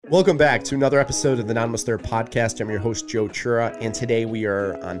Welcome back to another episode of the Anonymous There podcast. I'm your host, Joe Chura, and today we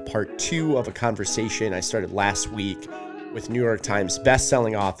are on part 2 of a conversation I started last week with New York Times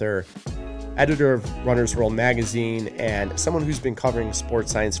bestselling author, editor of Runner's World magazine, and someone who's been covering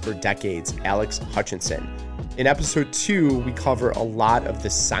sports science for decades, Alex Hutchinson. In episode 2, we cover a lot of the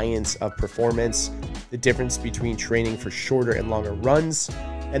science of performance, the difference between training for shorter and longer runs,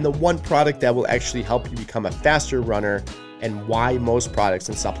 and the one product that will actually help you become a faster runner, and why most products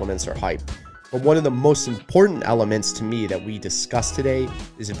and supplements are hype. But one of the most important elements to me that we discuss today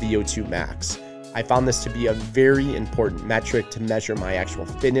is VO2 max. I found this to be a very important metric to measure my actual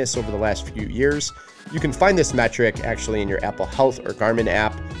fitness over the last few years. You can find this metric actually in your Apple Health or Garmin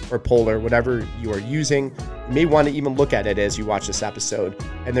app or Polar, whatever you are using. You may want to even look at it as you watch this episode.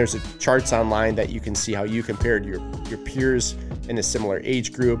 And there's charts online that you can see how you compared your peers in a similar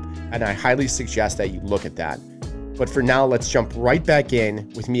age group. And I highly suggest that you look at that. But for now, let's jump right back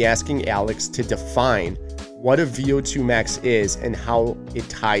in with me asking Alex to define what a VO2 max is and how it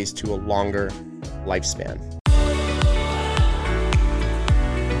ties to a longer lifespan.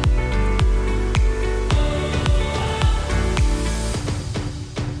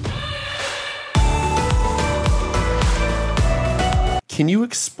 Can you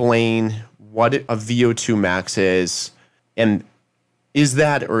explain what a VO2 max is, and is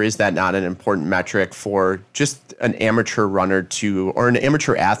that or is that not an important metric for just an amateur runner or an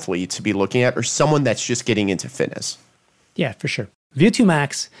amateur athlete to be looking at, or someone that's just getting into fitness? Yeah, for sure. VO2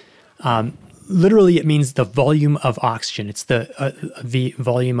 max, literally it means the volume of oxygen. It's the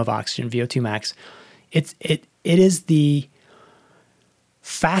volume of oxygen, VO2 max. It is the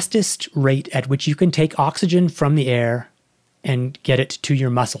fastest rate at which you can take oxygen from the air and get it to your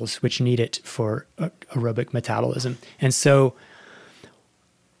muscles, which need it for aerobic metabolism. And so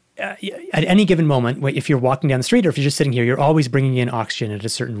at any given moment, if you're walking down the street or if you're just sitting here, you're always bringing in oxygen at a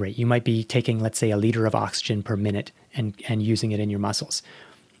certain rate. You might be taking, let's say, 1 liter of oxygen per minute and using it in your muscles.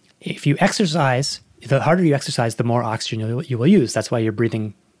 If you exercise, the harder you exercise, the more oxygen you will use. That's why you're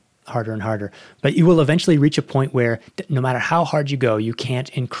breathing harder and harder. But you will eventually reach a point where no matter how hard you go, you can't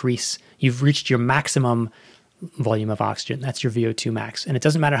increase. You've reached your maximum volume of oxygen. That's your VO2 max. And it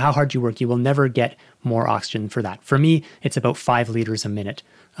doesn't matter how hard you work, you will never get more oxygen for that. For me, it's about 5 liters a minute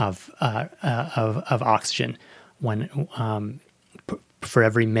of oxygen for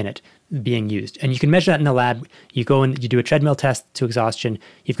every minute being used. And you can measure that in the lab. You go and you do a treadmill test to exhaustion.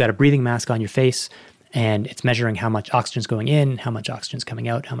 You've got a breathing mask on your face, and it's measuring how much oxygen is going in, how much oxygen is coming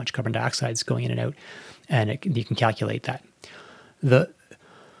out, how much carbon dioxide is going in and out, and you can calculate that.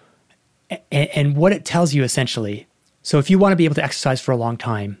 And what it tells you essentially, so if you want to be able to exercise for a long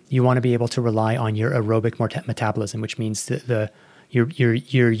time, you want to be able to rely on your aerobic metabolism, which means that you're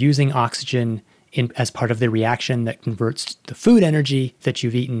using oxygen as part of the reaction that converts the food energy that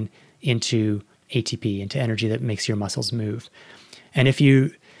you've eaten into ATP, into energy that makes your muscles move. And if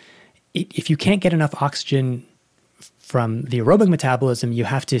you can't get enough oxygen from the aerobic metabolism, you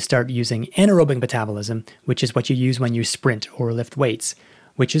have to start using anaerobic metabolism, which is what you use when you sprint or lift weights,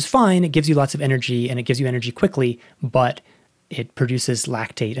 which is fine. It gives you lots of energy and it gives you energy quickly, but it produces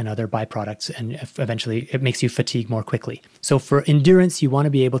lactate and other byproducts, and eventually it makes you fatigue more quickly. So for endurance, you want to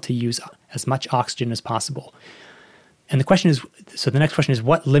be able to use as much oxygen as possible. And the next question is,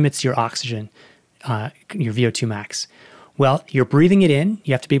 what limits your oxygen, your VO2 max? Well, you're breathing it in.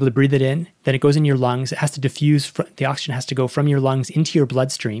 You have to be able to breathe it in. Then it goes in your lungs. It has to diffuse. The oxygen has to go from your lungs into your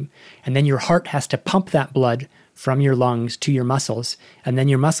bloodstream. And then your heart has to pump that blood from your lungs to your muscles. And then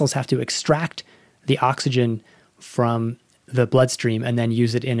your muscles have to extract the oxygen from the bloodstream and then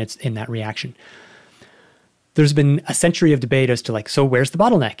use it in that reaction. There's been a century of debate as to so where's the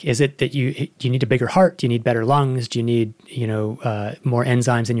bottleneck? Is it that you need a bigger heart? Do you need better lungs? Do you need more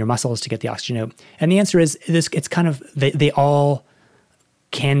enzymes in your muscles to get the oxygen out? And the answer is it's kind of they all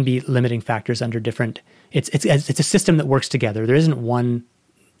can be limiting factors under different. It's a system that works together. There isn't one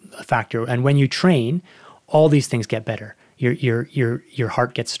factor. And when you train, all these things get better. Your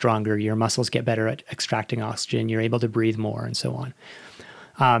heart gets stronger. Your muscles get better at extracting oxygen. You're able to breathe more, and so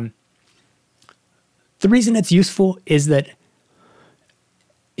on. The reason it's useful is that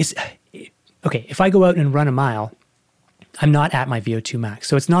if I go out and run a mile, I'm not at my VO2 max.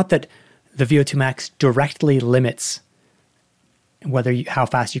 So it's not that the VO2 max directly limits how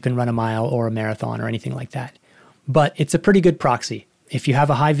fast you can run a mile or a marathon or anything like that. But it's a pretty good proxy. If you have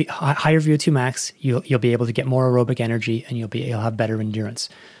a higher VO2 max, you'll be able to get more aerobic energy and you'll have better endurance.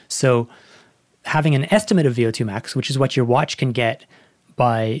 So having an estimate of VO2 max, which is what your watch can get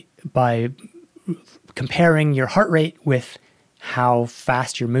by comparing your heart rate with how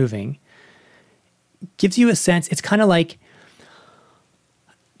fast you're moving, gives you a sense. It's kind of like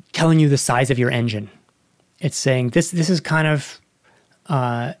telling you the size of your engine. It's saying this is kind of,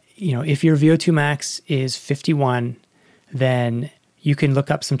 if your VO2 max is 51, then you can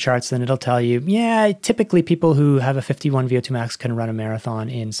look up some charts and it'll tell you, yeah, typically people who have a 51 VO2 max can run a marathon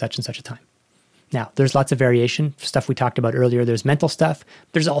in such and such a time. Now, there's lots of variation, stuff we talked about earlier. There's mental stuff.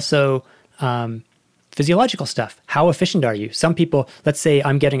 There's also physiological stuff. How efficient are you? Some people, let's say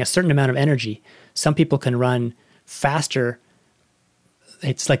I'm getting a certain amount of energy. Some people can run faster.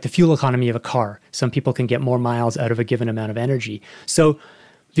 It's like the fuel economy of a car. Some people can get more miles out of a given amount of energy. So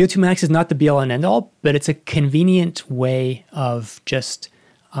VO2 max is not the be-all and end-all, but it's a convenient way of just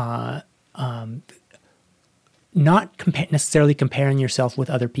not necessarily comparing yourself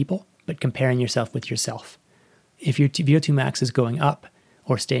with other people, but comparing yourself with yourself. If your VO2 max is going up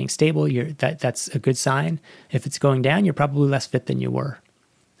or staying stable, that's a good sign. If it's going down, you're probably less fit than you were,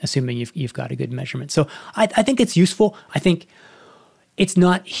 assuming you've got a good measurement. So I think it's useful. I think it's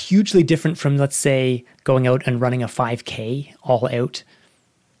not hugely different from, let's say, going out and running a 5K all out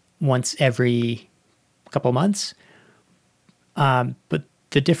once every couple of months. But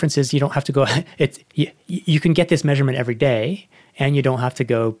the difference is you don't have to go, you can get this measurement every day and you don't have to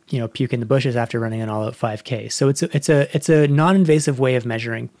go, puke in the bushes after running an all out 5K. So it's a non-invasive way of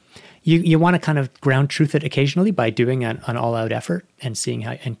measuring. You want to kind of ground truth it occasionally by doing an all out effort and seeing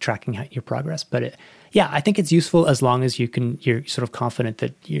how and tracking your progress. But I think it's useful as long as you're sort of confident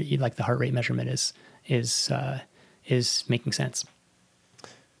that you like the heart rate measurement is making sense.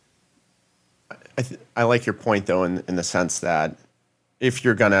 I like your point, though, in the sense that if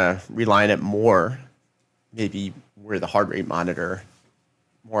you're going to rely on it more, maybe wear the heart rate monitor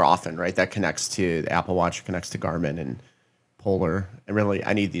more often, right? That connects to the Apple Watch, connects to Garmin and Polar, and really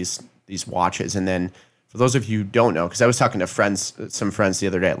any of these watches. And then for those of you who don't know, because I was talking to some friends the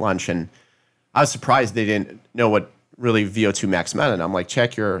other day at lunch, and I was surprised they didn't know what really VO2 max meant. And I'm like,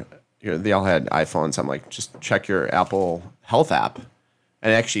 check they all had iPhones. I'm like, just check your Apple Health app.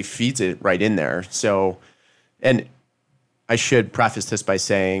 And it actually feeds it right in there. So, and I should preface this by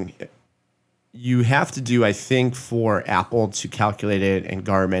saying you have to do, I think, for Apple to calculate it and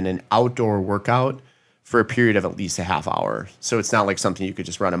Garmin, an outdoor workout for a period of at least a half hour. So it's not like something you could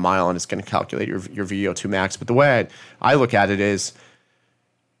just run a mile and it's going to calculate your VO2 max. But the way I look at it is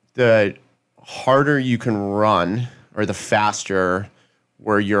the harder you can run or the faster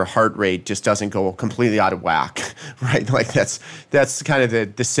where your heart rate just doesn't go completely out of whack, right? Like that's kind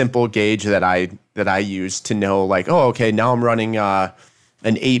of the simple gauge that I use to know, like, oh, okay, now I'm running an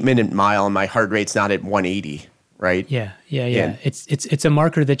 8-minute mile and my heart rate's not at 180, right? Yeah. It's a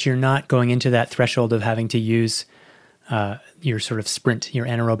marker that you're not going into that threshold of having to use your sort of sprint, your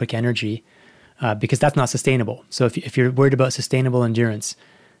anaerobic energy, because that's not sustainable. So if you're worried about sustainable endurance,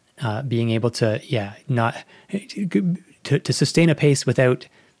 being able to to sustain a pace without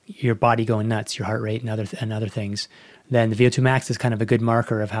your body going nuts, your heart rate and other things, then the VO2 max is kind of a good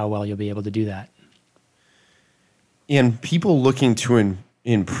marker of how well you'll be able to do that. And people looking to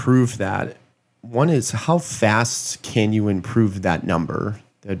improve that, one is how fast can you improve that number?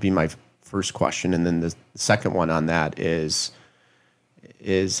 That'd be my first question. And then the second one on that is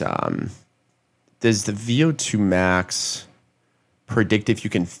does the VO2 max predict if you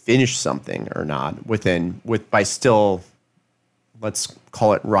can finish something or not by still, let's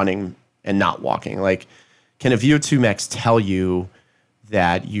call it running and not walking? Like, can a VO2 max tell you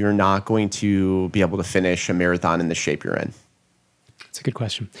that you're not going to be able to finish a marathon in the shape you're in? That's a good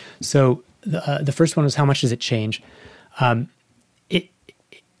question. So the first one was, how much does it change? It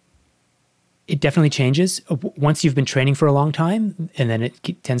definitely changes once you've been training for a long time, and then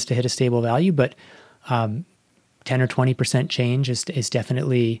it tends to hit a stable value. But 10 or 20% change is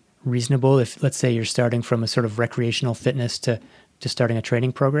definitely reasonable. If, let's say, you're starting from a sort of recreational fitness to starting a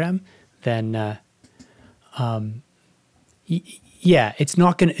training program, then it's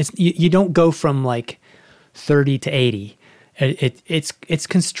not going to, you don't go from like 30 to 80. It's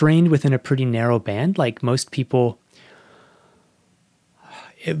constrained within a pretty narrow band. Like most people,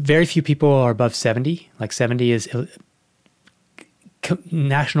 very few people are above 70. Like 70 is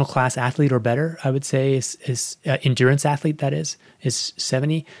national class athlete or better, I would say, is endurance athlete, that is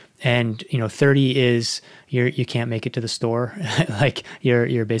 70. And 30 is you can't make it to the store. Like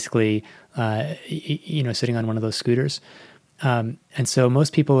you're basically sitting on one of those scooters. And so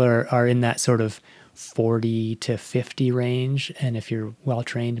most people are in that sort of 40 to 50 range. And if you're well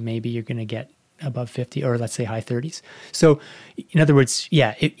trained, maybe you're going to get above 50, or let's say high 30s. So in other words,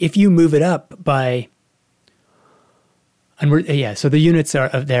 if you move it up by, so the units are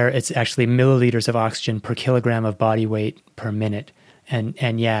there, it's actually milliliters of oxygen per kilogram of body weight per minute. And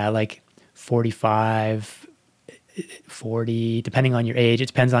like 45 40, depending on your age. It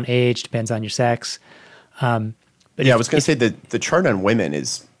depends on age, depends on your sex. But yeah, I was going to say that the chart on women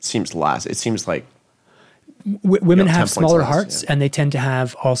seems less. It seems like women have smaller less, hearts, and they tend to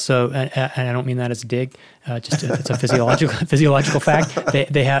have also, and I don't mean that as a dig, it's a physiological fact.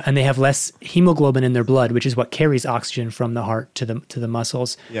 They have less hemoglobin in their blood, which is what carries oxygen from the heart to the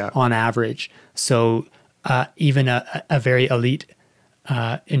muscles on average. So even a very elite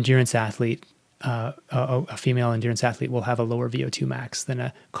endurance athlete, a female endurance athlete, will have a lower VO2 max than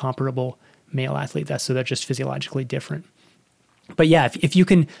a comparable male athlete. So they're just physiologically different. But yeah, if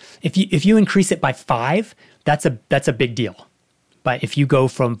you increase it by 5, that's a big deal. But if you go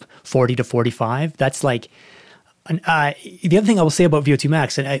from 40 to 45, that's like the other thing I will say about VO2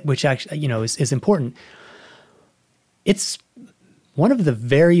 max, and which actually is important. It's one of the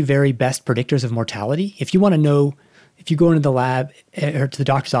very, very best predictors of mortality. If you want to know, if you go into the lab or to the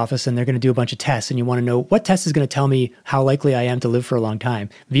doctor's office and they're going to do a bunch of tests, and you want to know what test is going to tell me how likely I am to live for a long time,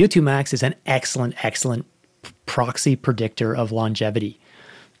 VO2 max is an excellent proxy predictor of longevity.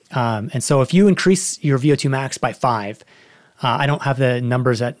 And so if you increase your VO2 max by 5, I don't have the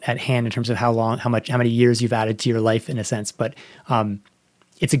numbers at hand in terms of how many years you've added to your life in a sense, but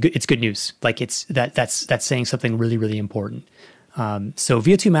it's good news. Like that's saying something really, really important. So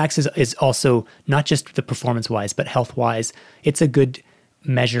VO2 max is also not just the performance wise, but health wise. It's a good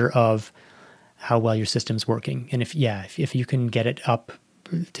measure of how well your system's working. And if you can get it up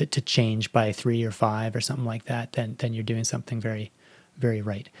to change by 3 or 5 or something like that, then you're doing something very, very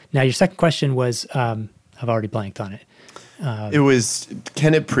right. Now, your second question was, I've already blanked on it. It was,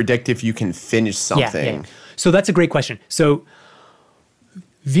 can it predict if you can finish something? Yeah. So that's a great question. So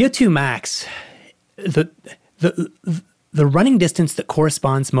VO2 max, the running distance that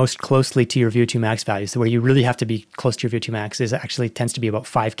corresponds most closely to your VO2 max values, where you really have to be close to your VO2 max, tends to be about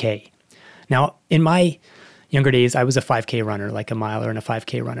 5K. Now, in my younger days, I was a 5K runner, like a miler and a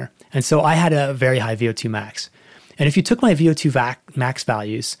 5K runner. And so I had a very high VO2 max. And if you took my VO2 max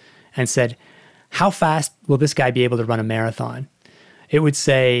values and said, how fast will this guy be able to run a marathon? It would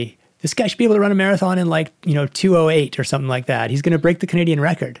say, this guy should be able to run a marathon in 2:08 or something like that. He's going to break the Canadian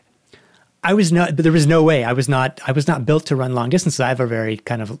record. I was not, but there was no way. I was not built to run long distances. I have a very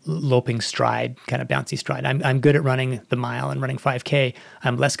kind of loping stride, kind of bouncy stride. I'm good at running the mile and running 5K.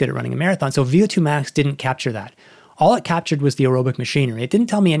 I'm less good at running a marathon. So VO2 max didn't capture that. All it captured was the aerobic machinery. It didn't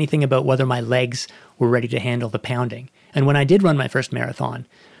tell me anything about whether my legs were ready to handle the pounding. And when I did run my first marathon,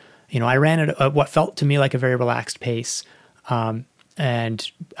 I ran at what felt to me like a very relaxed pace.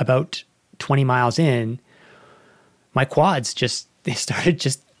 And about 20 miles in, my quads they started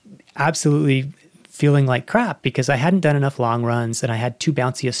just absolutely feeling like crap because I hadn't done enough long runs and I had too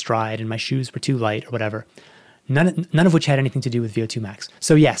bouncy a stride and my shoes were too light or whatever. None of which had anything to do with VO2 max.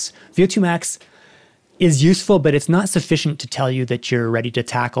 So yes, VO2 max is useful, but it's not sufficient to tell you that you're ready to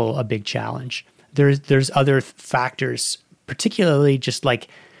tackle a big challenge. There's other factors, particularly just like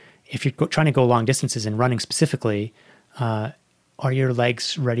if you're trying to go long distances and running specifically, are your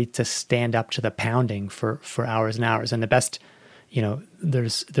legs ready to stand up to the pounding for hours and hours? And the best,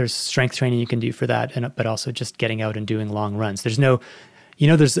 there's strength training you can do for that, but also just getting out and doing long runs. There's been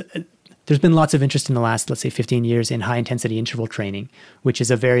lots of interest in the last, let's say, 15 years in high intensity interval training, which is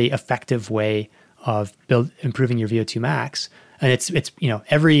a very effective way of improving your VO2 max. And it's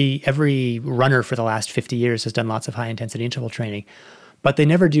every runner for the last 50 years has done lots of high intensity interval training, but they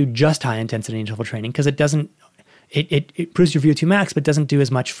never do just high intensity interval training because it improves your VO2 max, but doesn't do as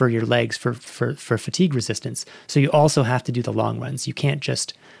much for your legs for fatigue resistance. So you also have to do the long runs. You can't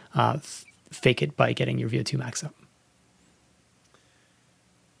just fake it by getting your VO2 max up.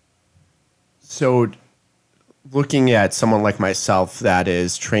 So looking at someone like myself that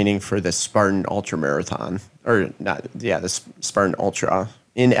is training for the Spartan Ultra Marathon, the Spartan Ultra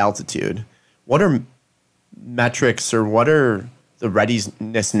in altitude, what are metrics or what are the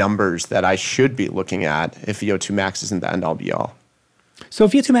readiness numbers that I should be looking at if VO2 max isn't the end all be all? So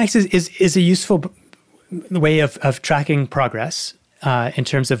VO2 max is a useful way of tracking progress in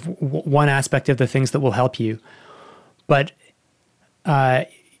terms of one aspect of the things that will help you. But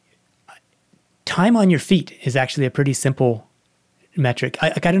time on your feet is actually a pretty simple metric.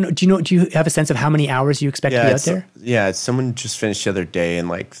 I don't know. Do you have a sense of how many hours you expect to be out there? Yeah, someone just finished the other day in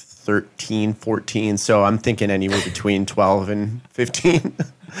 13, 14. So I'm thinking anywhere between 12 and 15.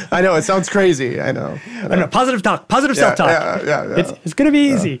 I know it sounds crazy. I know. Positive talk, positive self-talk. Yeah. It's going to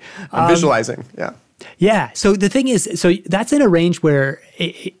be easy. I'm visualizing. Yeah. Yeah. So the thing is, that's in a range where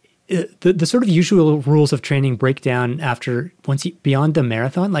the sort of usual rules of training break down beyond the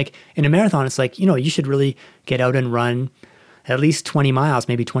marathon. Like in a marathon, it's like, you should really get out and run at least 20 miles,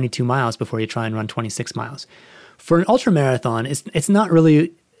 maybe 22 miles before you try and run 26 miles. For an ultra marathon, it's not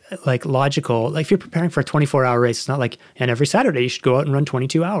really like logical. Like if you're preparing for a 24-hour race, it's not like, and every Saturday you should go out and run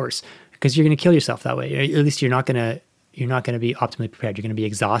 22 hours because you're going to kill yourself that way. Or at least you're not going to be optimally prepared. You're going to be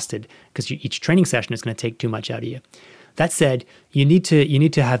exhausted because each training session is going to take too much out of you. That said, you need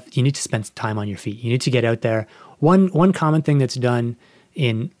to spend time on your feet. You need to get out there. One common thing that's done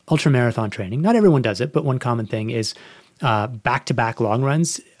in ultra marathon training, not everyone does it, but one common thing is back-to-back long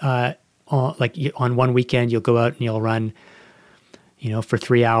runs. On one weekend, you'll go out and you'll run, for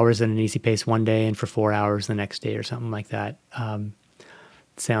 3 hours at an easy pace one day and for 4 hours the next day or something like that.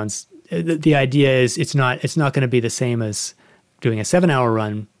 The idea is it's not going to be the same as doing a 7-hour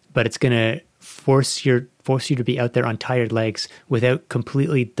run, but it's going to force you to be out there on tired legs without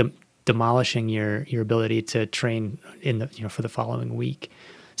completely demolishing your ability to train for the following week.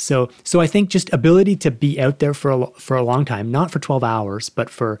 So I think just ability to be out there for a long time, not for 12 hours, but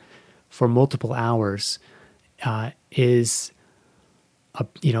for multiple hours, is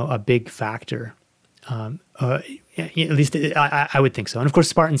a big factor. At least I would think so. And of course,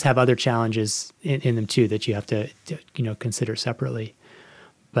 Spartans have other challenges in them too that you have to consider separately.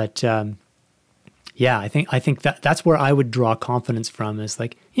 But I think that's where I would draw confidence from is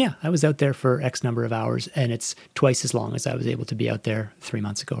like, yeah, I was out there for X number of hours and it's twice as long as I was able to be out there 3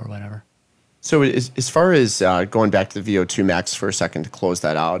 months ago or whatever. So as far as going back to the VO2 max for a second to close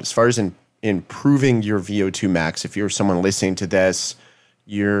that out, as far as improving your VO2 max, if you're someone listening to this,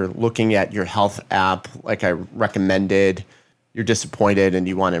 you're looking at your health app like I recommended, you're disappointed and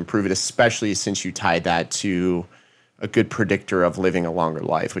you want to improve it, especially since you tied that to a good predictor of living a longer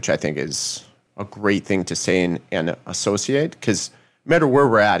life, which I think is a great thing to say and associate, because no matter where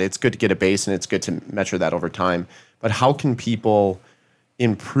we're at, it's good to get a base and it's good to measure that over time. But how can people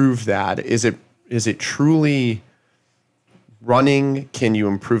improve that? Is it truly running? Can you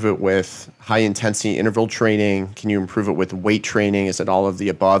improve it with high intensity interval training? Can you improve it with weight training? Is it all of the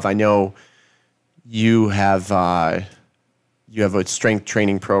above? I know you have a strength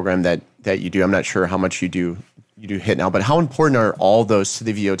training program that you do. I'm not sure how much you do HIIT now, but how important are all those to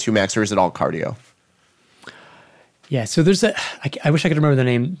the VO2 max, or is it all cardio? Yeah, so there's I wish I could remember the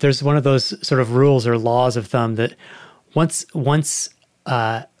name. There's one of those sort of rules or laws of thumb that once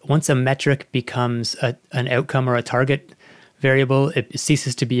a metric becomes an outcome or a target variable, it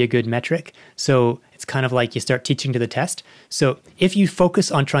ceases to be a good metric. So it's kind of like you start teaching to the test. So if you focus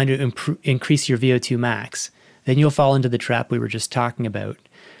on trying to increase your VO2 max, then you'll fall into the trap we were just talking about,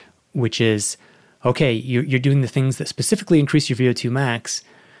 which is, okay, you're doing the things that specifically increase your VO2 max,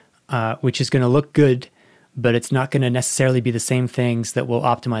 which is going to look good, but it's not going to necessarily be the same things that will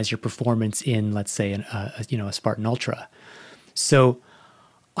optimize your performance in, let's say, a Spartan Ultra. So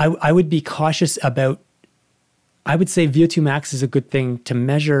I would be cautious about, I would say VO2 max is a good thing to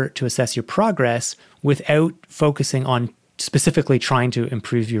measure to assess your progress without focusing on specifically trying to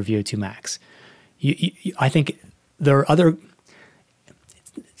improve your VO2 max. I think there are other,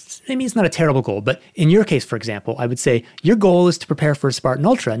 maybe it's not a terrible goal, but in your case, for example, I would say your goal is to prepare for a Spartan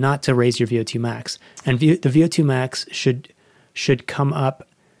Ultra, not to raise your VO2 max. And the VO2 max should come up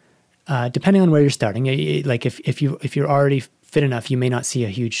depending on where you're starting. Like if you're already fit enough, you may not see a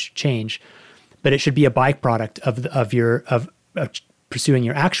huge change, but it should be a byproduct of pursuing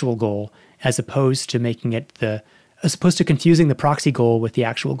your actual goal, as opposed to confusing the proxy goal with the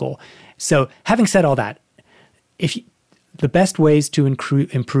actual goal. So having said all that, the best ways to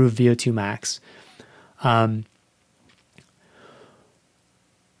improve VO2 max,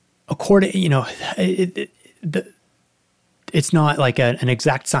 it's not like an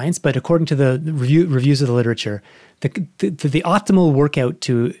exact science, but according to the reviews of the literature, the optimal workout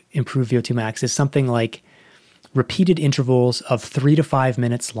to improve VO2 max is something like repeated intervals of 3 to 5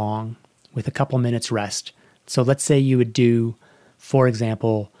 minutes long with a couple minutes rest. So let's say you would do, for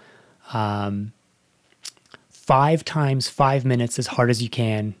example, 5 times 5 minutes as hard as you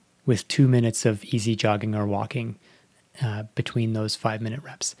can with 2 minutes of easy jogging or walking between those 5-minute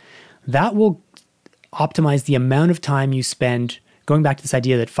reps. That will optimize the amount of time you spend, going back to this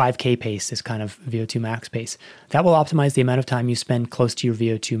idea that 5K pace is kind of VO2 max pace. That will optimize the amount of time you spend close to your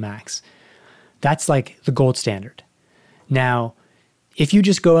VO2 max. That's like the gold standard. Now, if you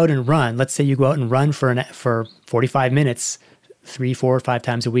just go out and run, let's say you go out and run for 45 minutes, 3, 4, 5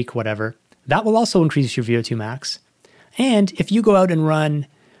 times a week, whatever, that will also increase your VO2 max. And if you go out and run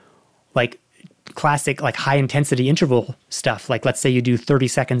like classic, like high intensity interval stuff, like let's say you do 30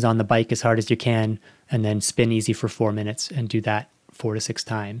 seconds on the bike as hard as you can and then spin easy for 4 minutes and do that 4 to 6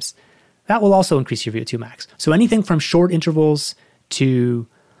 times, that will also increase your VO2 max. So anything from short intervals to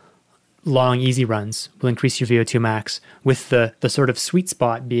long easy runs will increase your VO2 max, with the sort of sweet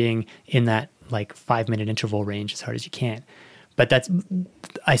spot being in that like 5-minute interval range as hard as you can. But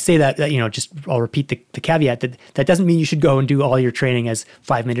I say that, just I'll repeat the caveat that doesn't mean you should go and do all your training as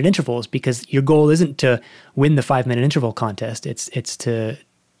 5-minute intervals, because your goal isn't to win the 5-minute interval contest. It's to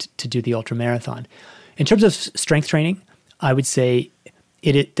do the ultra marathon. In terms of strength training, I would say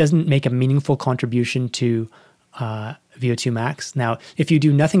it doesn't make a meaningful contribution to VO2 max. Now, if you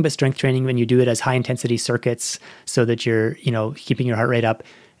do nothing but strength training and you do it as high intensity circuits so that you're, keeping your heart rate up,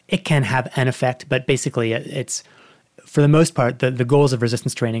 it can have an effect. But basically, it's for the most part, the goals of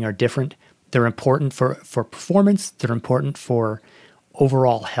resistance training are different. They're important for performance. They're important for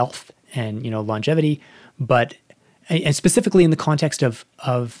overall health and longevity. But and specifically in the context of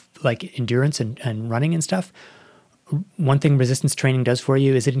like endurance and running and stuff, one thing resistance training does for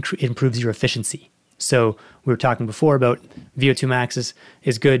you is it improves your efficiency. So we were talking before about VO2 max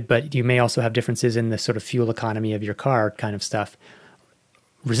is good, but you may also have differences in the sort of fuel economy of your car kind of stuff.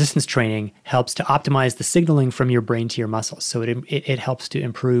 Resistance training helps to optimize the signaling from your brain to your muscles. So it helps to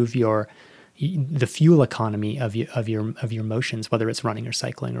improve the fuel economy of your motions, whether it's running or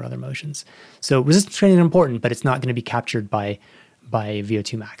cycling or other motions. So resistance training is important, but it's not going to be captured by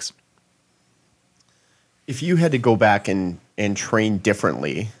VO2 max. If you had to go back and train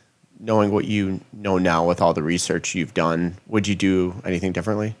differently, knowing what you know now with all the research you've done, would you do anything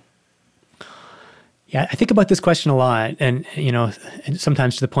differently? Yeah, I think about this question a lot, and and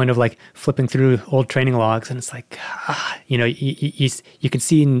sometimes to the point of like flipping through old training logs, and it's like, you can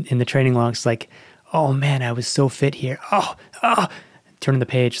see in the training logs like, oh man, I was so fit here. Turning the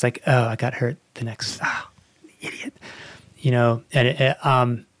page, it's like, oh, I got hurt the next, idiot.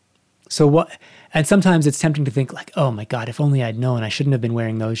 So what? And sometimes it's tempting to think like, oh my God, if only I'd known, I shouldn't have been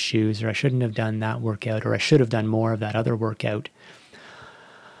wearing those shoes, or I shouldn't have done that workout, or I should have done more of that other workout.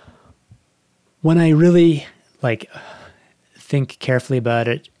 When I really think carefully about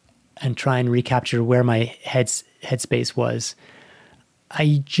it and try and recapture where my headspace was,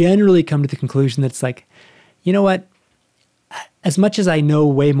 I generally come to the conclusion that it's like, you know what? As much as I know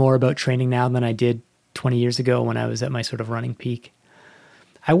way more about training now than I did 20 years ago when I was at my sort of running peak,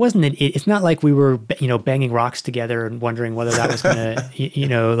 it's not like we were, banging rocks together and wondering whether that was going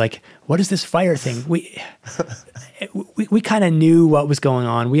to, what is this fire thing? We kind of knew what was going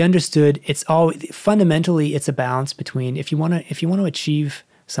on. We understood fundamentally it's a balance between if you want to achieve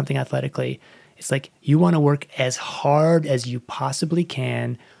something athletically, it's like you want to work as hard as you possibly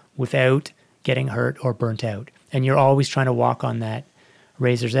can without getting hurt or burnt out. And you're always trying to walk on that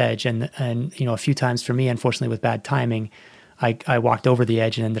razor's edge. And a few times for me, unfortunately, with bad timing, I walked over the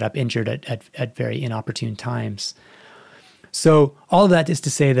edge and ended up injured at very inopportune times. So all of that is to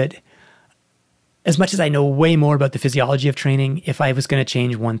say that as much as I know way more about the physiology of training, if I was going to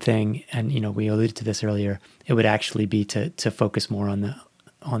change one thing, and we alluded to this earlier, it would actually be to focus more on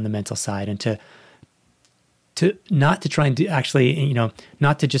the mental side, and to not to try and do actually,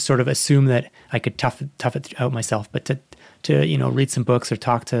 not to just sort of assume that I could tough it out myself, but to read some books or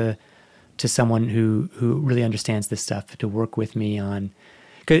talk to someone who really understands this stuff to work with me on,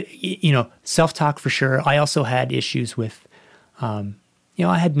 self-talk for sure. I also had issues with, I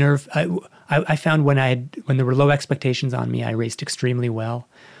had nerve. I found when there were low expectations on me, I raced extremely well,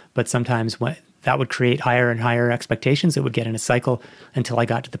 but sometimes when that would create higher and higher expectations, it would get in a cycle until I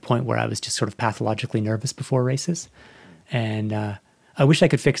got to the point where I was just sort of pathologically nervous before races. And I wish I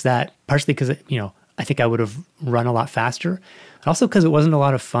could fix that, partially because, I think I would have run a lot faster, but also because it wasn't a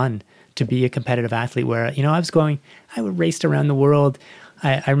lot of fun to be a competitive athlete where, I raced around the world.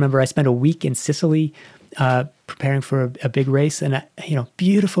 I remember I spent a week in Sicily preparing for a big race, and,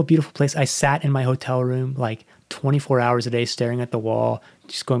 beautiful, beautiful place. I sat in my hotel room like 24 hours a day staring at the wall,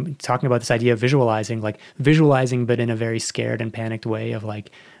 just talking about this idea of visualizing, but in a very scared and panicked way of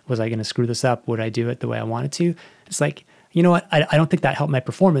like, was I going to screw this up? Would I do it the way I wanted to? It's like, you know what? I don't think that helped my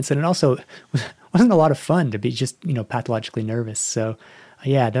performance. And it also wasn't a lot of fun to be just, pathologically nervous. So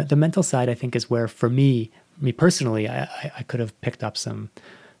yeah, the mental side, I think, is where for me personally, I could have picked up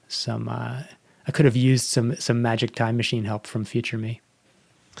I could have used some magic time machine help from future me.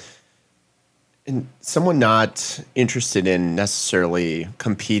 And someone not interested in necessarily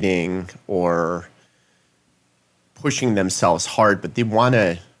competing or pushing themselves hard, but they want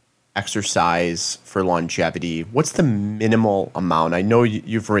to exercise for longevity, what's the minimal amount? I know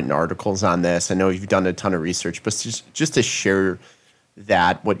you've written articles on this. I know you've done a ton of research, but just to share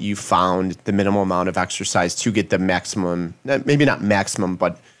that, what you found, the minimal amount of exercise to get the maximum, maybe not maximum,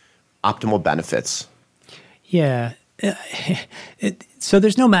 but optimal benefits. Yeah. So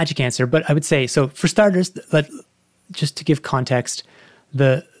there's no magic answer, but I would say, so for starters, just to give context,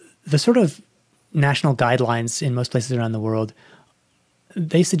 the sort of national guidelines in most places around the world,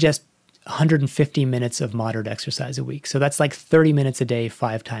 they suggest 150 minutes of moderate exercise a week. So that's like 30 minutes a day,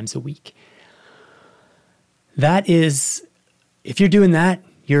 5 times a week. That is, if you're doing that,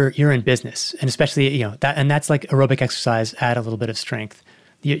 you're in business, and especially that's like aerobic exercise. Add a little bit of strength.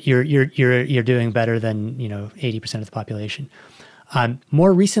 You're doing better than 80% of the population.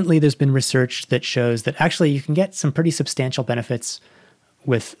 More recently, there's been research that shows that actually you can get some pretty substantial benefits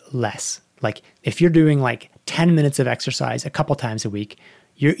with less. Like if you're doing like 10 minutes of exercise a couple times a week,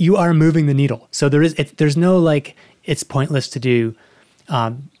 you are moving the needle. So there's no like it's pointless to do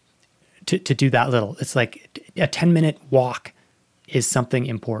to do that little. It's like a 10-minute walk is something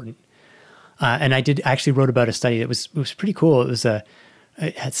important. And I actually wrote about a study that was pretty cool.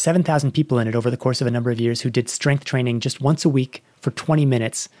 It had 7,000 people in it over the course of a number of years who did strength training just once a week for 20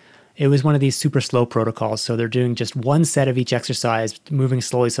 minutes. It was one of these super slow protocols. So they're doing just one set of each exercise, moving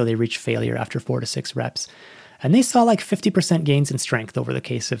slowly so they reach failure after 4 to 6 reps. And they saw like 50% gains in strength over the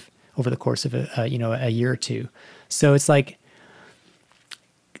course of a year or two. So it's like,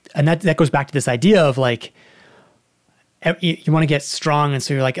 and that goes back to this idea of like, you want to get strong. And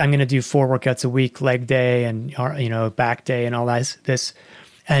so you're like, I'm going to do 4 workouts a week, leg day and, back day and all this.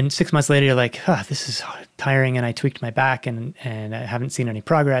 And 6 months later, you're like, this is tiring. And I tweaked my back and I haven't seen any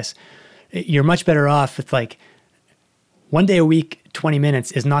progress. You're much better off with like 1 day a week, 20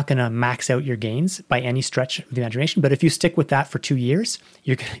 minutes is not going to max out your gains by any stretch of the imagination. But if you stick with that for 2 years,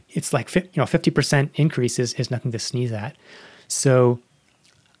 it's like 50% increase is nothing to sneeze at. So,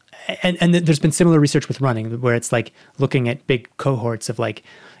 and there's been similar research with running where it's like looking at big cohorts of like,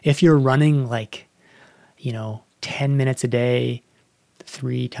 if you're running like, 10 minutes a day,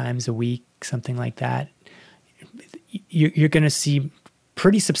 3 times a week, something like that, you're going to see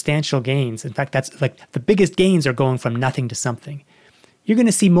pretty substantial gains. In fact, that's like the biggest gains are going from nothing to something. You're going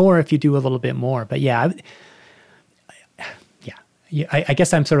to see more if you do a little bit more. But I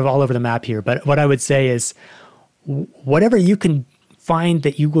guess I'm sort of all over the map here. But what I would say is whatever you can find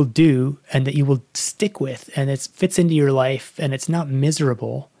that you will do and that you will stick with and it fits into your life and it's not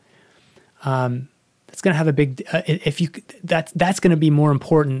miserable, that's going to have a big, that's going to be more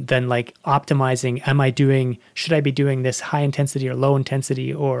important than like optimizing. Should I be doing this high intensity or low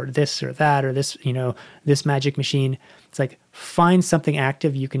intensity or this or that or this, this magic machine? It's like, find something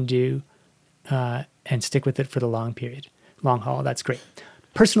active you can do and stick with it for the long haul. That's great.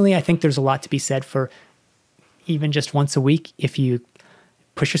 Personally, I think there's a lot to be said for even just once a week. If you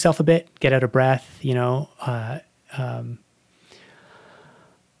push yourself a bit, get out of breath, you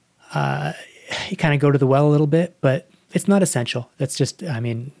kind of go to the well a little bit, but it's not essential. That's just,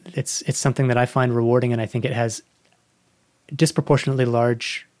 it's something that I find rewarding, and I think it has disproportionately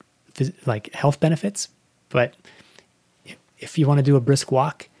large like health benefits. But if you want to do a brisk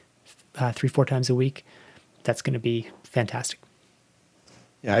walk 3-4 times a week, that's going to be fantastic.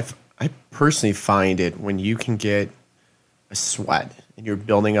 Yeah, I personally find it when you can get a sweat and you're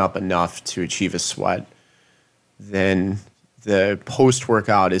building up enough to achieve a sweat, then the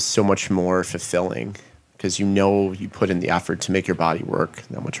post-workout is so much more fulfilling because you put in the effort to make your body work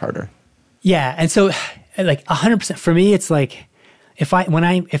that much harder. Yeah, and so like 100% for me, it's like if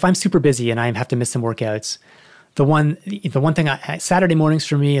I'm super busy and I have to miss some workouts, the one thing Saturday mornings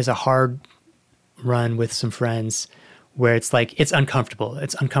for me is a hard run with some friends where it's like it's uncomfortable,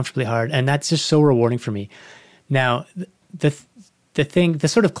 it's uncomfortably hard, and that's just so rewarding for me. Now, the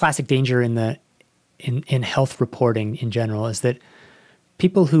sort of classic danger in health reporting in general is that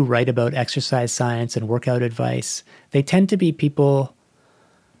people who write about exercise science and workout advice, they tend to be people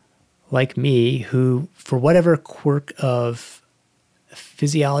like me who, for whatever quirk of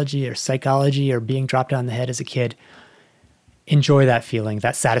physiology or psychology or being dropped on the head as a kid, enjoy that feeling,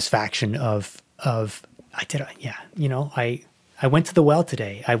 that satisfaction of I did, I went to the well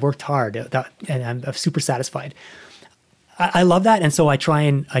today. I worked hard, and I'm super satisfied. I love that, and so I try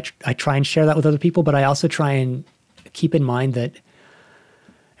and share that with other people. But I also try and keep in mind that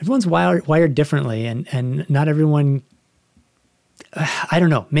everyone's wired differently, and not everyone. I don't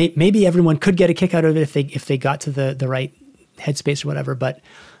know. Maybe everyone could get a kick out of it if they got to the right headspace or whatever. But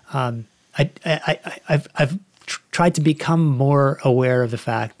I've tried to become more aware of the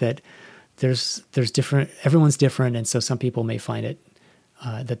fact that there's different. Everyone's different, and so some people may find it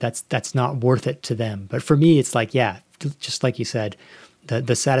that's not worth it to them. But for me, it's like, yeah, just like you said,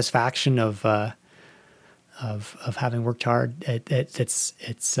 the satisfaction of having worked hard.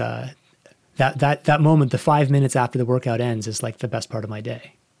 It's that moment, the 5 minutes after the workout ends, is like the best part of my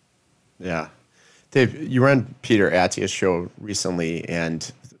day. Yeah, Dave, you were on Peter Attia's show recently,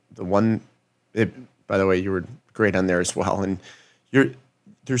 and by the way, you were great on there as well. And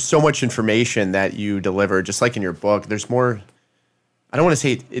there's so much information that you deliver, just like in your book. There's more I don't want to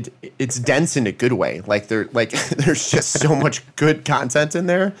say it's dense in a good way. Like there's just so much good content in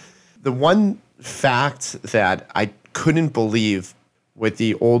there. The one fact that I couldn't believe with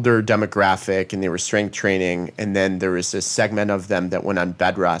the older demographic, and they were strength training, and then there was a segment of them that went on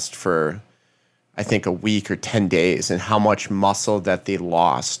bed rest for, I think, a week or 10 days, and how much muscle that they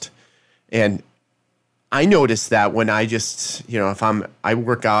lost. And I noticed that when I just, if I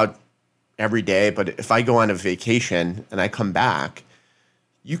work out every day, but if I go on a vacation and I come back,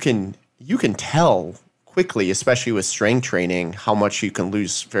 you can tell quickly, especially with strength training, how much you can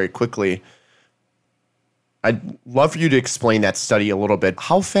lose very quickly. I'd love for you to explain that study a little bit.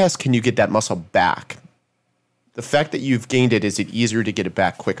 How fast can you get that muscle back? The fact that you've gained it, is it easier to get it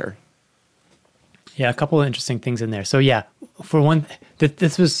back quicker? Yeah, a couple of interesting things in there. So yeah, for one,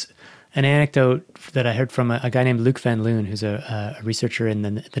 this was an anecdote that I heard from a guy named Luc van Loon, who's a researcher in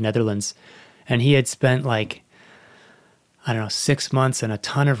the Netherlands. And he had spent 6 months and a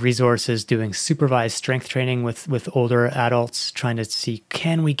ton of resources doing supervised strength training with older adults, trying to see,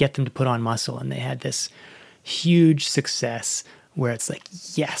 can we get them to put on muscle? And they had this huge success where it's like,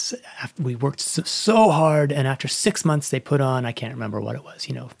 yes, we worked so hard. And after 6 months, they put on, I can't remember what it was,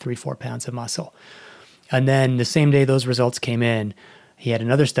 3-4 pounds of muscle. And then the same day those results came in, he had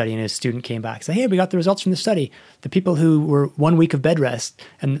another study and his student came back and said, hey, we got the results from the study. The people who were 1 week of bed rest,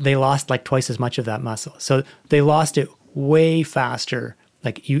 and they lost twice as much of that muscle. So they lost it way faster.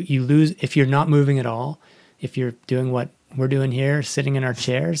 You lose, if you're not moving at all, if you're doing what we're doing here, sitting in our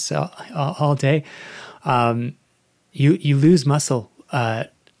chairs all day, you lose muscle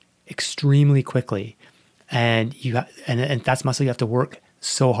extremely quickly, and and that's muscle you have to work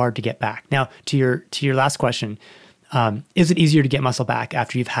so hard to get back. Now, to your last question, is it easier to get muscle back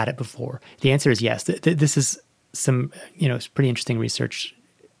after you've had it before? The answer is yes. This is some it's pretty interesting research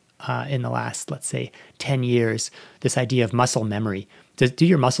in the last, let's say, 10 years. This idea of muscle memory. Do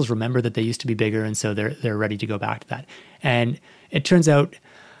your muscles remember that they used to be bigger, and so they're ready to go back to that? And it turns out,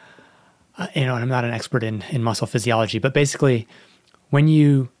 and I'm not an expert in muscle physiology, but basically, when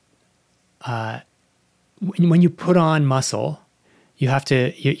you put on muscle,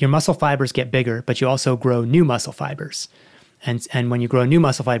 your muscle fibers get bigger, but you also grow new muscle fibers. And when you grow a new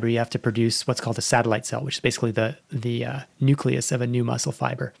muscle fiber, you have to produce what's called a satellite cell, which is basically the nucleus of a new muscle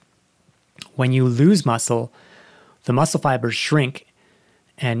fiber. When you lose muscle, the muscle fibers shrink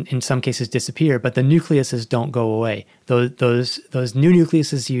and in some cases disappear, but the nucleuses don't go away. Those new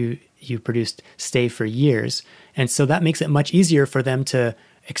nucleuses you produced stay for years. And so that makes it much easier for them to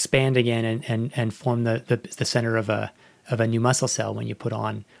expand again and form the center of a new muscle cell when you put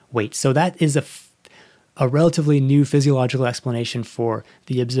on weight. So that is a relatively new physiological explanation for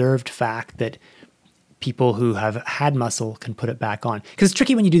the observed fact that people who have had muscle can put it back on. Because it's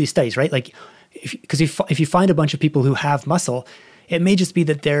tricky when you do these studies, right? If you find a bunch of people who have muscle, it may just be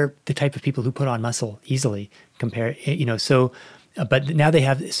that they're the type of people who put on muscle easily but now they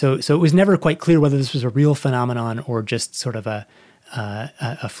have, so it was never quite clear whether this was a real phenomenon or just sort of a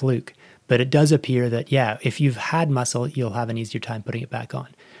fluke. But it does appear that, yeah, if you've had muscle, you'll have an easier time putting it back on.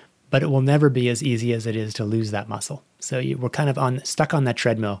 But it will never be as easy as it is to lose that muscle. So we're kind of stuck on that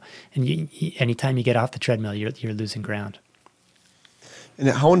treadmill, and anytime you get off the treadmill, you're losing ground. And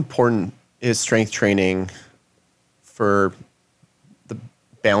how important is strength training for the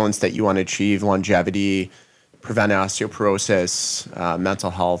balance that you want to achieve, longevity, prevent osteoporosis,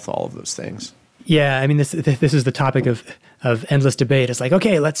 mental health, all of those things? Yeah, I mean, this is the topic of endless debate. It's like,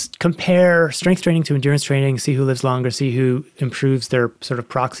 okay, let's compare strength training to endurance training, see who lives longer, see who improves their sort of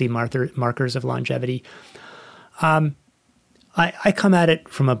proxy markers of longevity. I come at it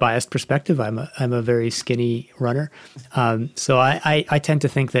from a biased perspective. I'm a very skinny runner. So I tend to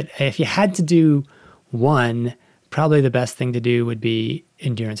think that if you had to do one, probably the best thing to do would be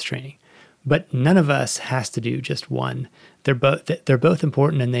endurance training. But none of us has to do just one. They're both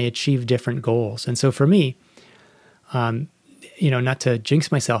important, and they achieve different goals. And so for me, not to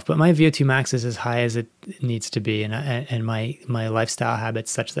jinx myself, but my VO2 max is as high as it needs to be, and my lifestyle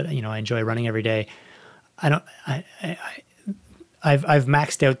habits such that I enjoy running every day. I've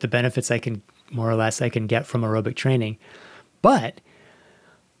maxed out the benefits I can get from aerobic training, but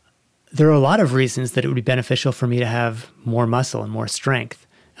there are a lot of reasons that it would be beneficial for me to have more muscle and more strength.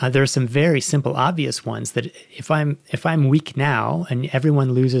 There are some very simple, obvious ones that if I'm weak now, and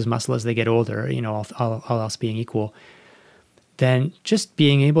everyone loses muscle as they get older, all else being equal, then just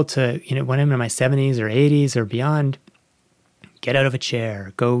being able to, when I'm in my 70s or 80s or beyond, get out of a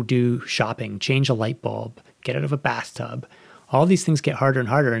chair, go do shopping, change a light bulb, get out of a bathtub. All these things get harder and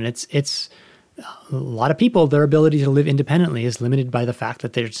harder, and it's a lot of people, their ability to live independently is limited by the fact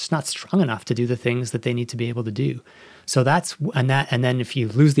that they're just not strong enough to do the things that they need to be able to do. So and then if you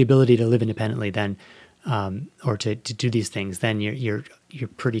lose the ability to live independently, then or to do these things, then you're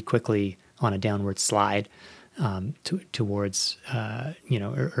pretty quickly on a downward slide towards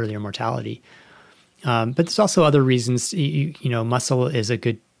earlier mortality. But there's also other reasons. Muscle is a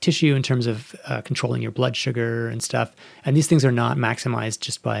good tissue in terms of controlling your blood sugar and stuff, and these things are not maximized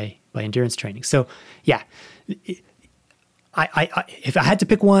just by endurance training. So yeah, I if I had to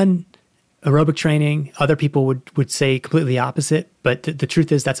pick one, aerobic training. Other people would say completely opposite, but the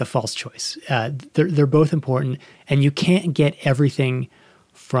truth is that's a false choice. They're both important, and you can't get everything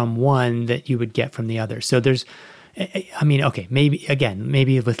from one that you would get from the other. So there's, okay,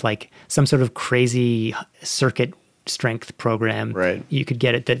 maybe with like some sort of crazy circuit strength program, right, you could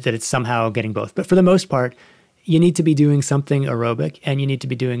get it that it's somehow getting both. But for the most part, you need to be doing something aerobic and you need to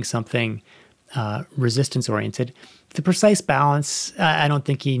be doing something resistance oriented. The precise balance, I don't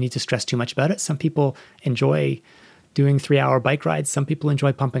think you need to stress too much about it. Some people enjoy doing 3-hour bike rides. Some people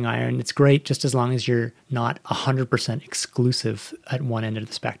enjoy pumping iron. It's great just as long as you're not 100% exclusive at one end of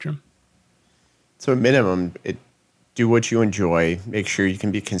the spectrum. So at minimum, do what you enjoy. Make sure you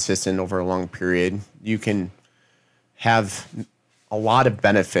can be consistent over a long period. You can have a lot of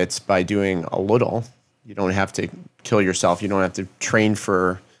benefits by doing a little. You don't have to kill yourself. You don't have to train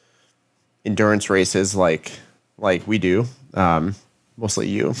for endurance races like we do, mostly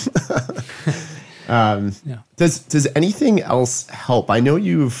you. Yeah. Does anything else help? I know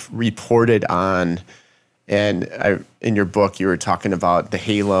you've reported on, and in your book you were talking about the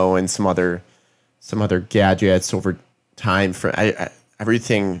Halo and some other gadgets over time. For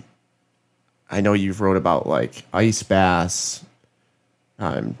everything, I know you've wrote about like ice baths,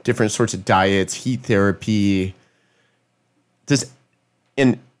 different sorts of diets, heat therapy.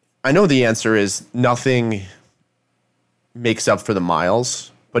 And I know the answer is nothing makes up for the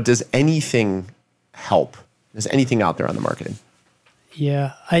miles, but does anything help? Is anything out there on the market?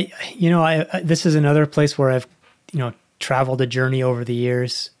 Yeah, I this is another place where I've, traveled a journey over the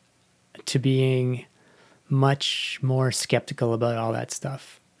years to being much more skeptical about all that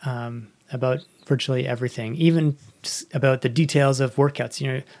stuff, about virtually everything, even about the details of workouts.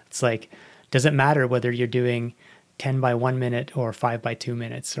 It's like, does it matter whether you're doing 10 by 1 minute or 5 by 2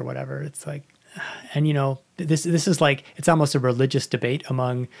 minutes or whatever? It's like, and this is like, it's almost a religious debate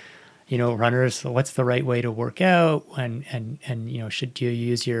among runners. What's the right way to work out? And should you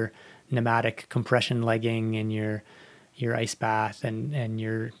use your pneumatic compression legging and your ice bath and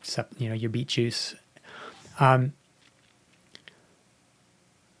your beet juice? There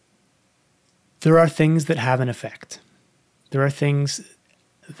are things that have an effect. There are things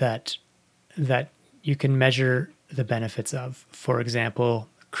that you can measure the benefits of. For example,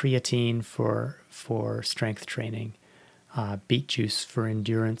 creatine for strength training, beet juice for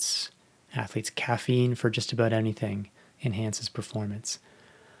endurance athletes, caffeine for just about anything enhances performance.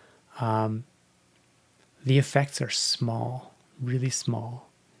 The effects are small, really small,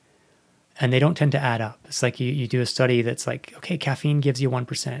 and they don't tend to add up. It's like you do a study that's like, okay, caffeine gives you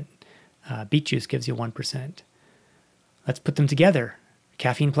 1%, beet juice gives you 1%. Let's put them together.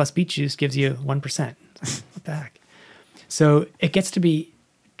 Caffeine plus beet juice gives you 1%. What the heck? So it gets to be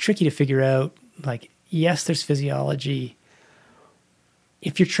tricky to figure out, like, yes, there's physiology.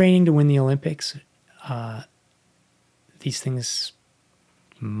 If you're training to win the Olympics, these things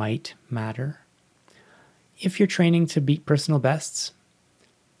might matter. If you're training to beat personal bests,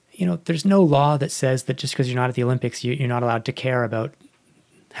 there's no law that says that just because you're not at the Olympics, you're not allowed to care about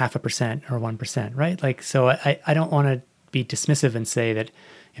 0.5% or 1%, right? Like, so I don't want to be dismissive and say that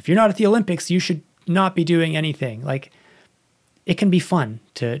if you're not at the Olympics, you should not be doing anything. Like, it can be fun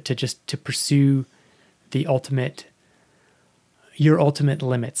to pursue your ultimate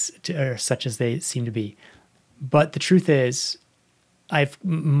limits, or such as they seem to be. But the truth is, I've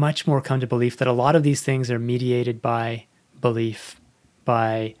much more come to belief that a lot of these things are mediated by belief,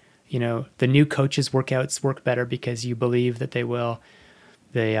 by, the new coaches' workouts work better because you believe that they will.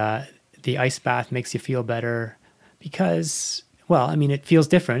 The ice bath makes you feel better because, it feels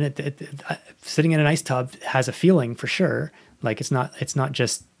different. Sitting in an ice tub has a feeling for sure. Like, it's not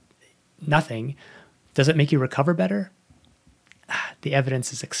just nothing. Does it make you recover better? The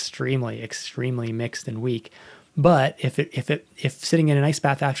evidence is extremely, extremely mixed and weak. But if sitting in an ice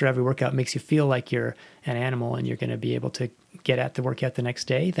bath after every workout makes you feel like you're an animal and you're going to be able to get at the workout the next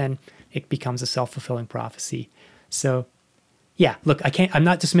day, then it becomes a self-fulfilling prophecy. So, yeah, look, I'm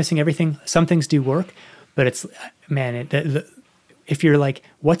not dismissing everything. Some things do work, but it's, if you're like,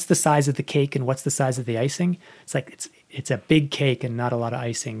 what's the size of the cake and what's the size of the icing? It's like, it's a big cake and not a lot of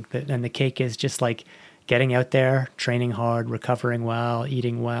icing. And the cake is just like getting out there, training hard, recovering well,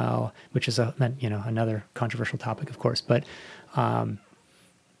 eating well, which is another controversial topic, of course. But the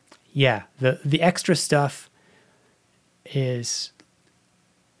extra stuff is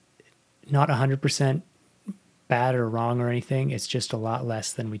not 100% bad or wrong or anything. It's just a lot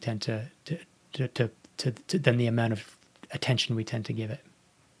less than we tend to than the amount of attention we tend to give it.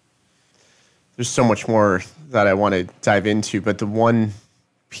 There's so much more that I want to dive into, but the one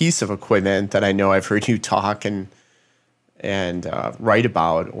piece of equipment that I know I've heard you talk and write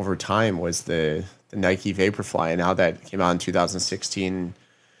about over time was the Nike Vaporfly, and how that came out in 2016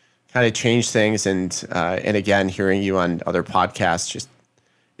 kind of changed things. And again, hearing you on other podcasts, just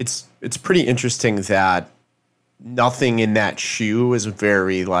it's pretty interesting that nothing in that shoe is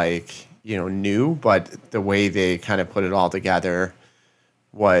very new, but the way they kind of put it all together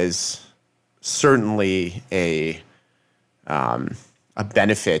was certainly a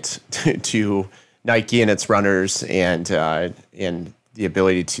benefit to Nike and its runners, and the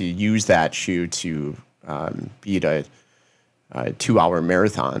ability to use that shoe to beat a 2-hour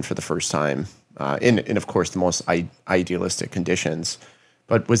marathon for the first time in of course the most idealistic conditions.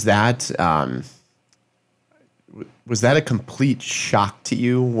 But was that a complete shock to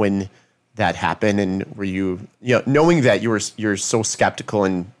you when that happened? And were you knowing that you're so skeptical,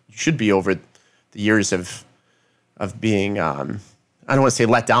 and you should be over the years of being I don't want to say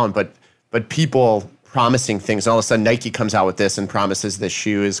let down, but people promising things, and all of a sudden Nike comes out with this and promises this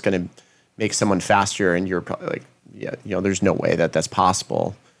shoe is going to make someone faster, and you're probably like, there's no way that that's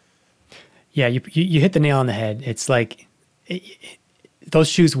possible. Yeah, you hit the nail on the head. It's like those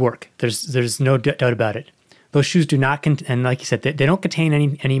shoes work. There's no doubt about it. Those shoes do not, and like you said, they don't contain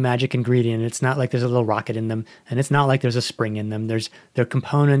any magic ingredient. It's not like there's a little rocket in them, and it's not like there's a spring in them. They're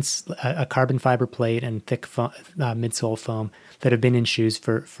components, a carbon fiber plate and thick midsole foam that have been in shoes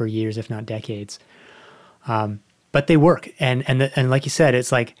for years, if not decades. But they work, and like you said,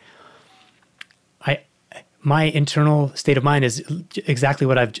 it's like my internal state of mind is exactly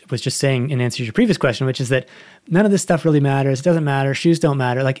what I was just saying in answer to your previous question, which is that none of this stuff really matters. It doesn't matter. Shoes don't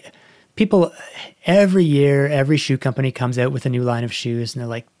matter. Like, people, every year, every shoe company comes out with a new line of shoes, and they're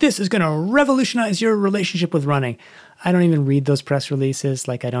like, this is going to revolutionize your relationship with running. I don't even read those press releases.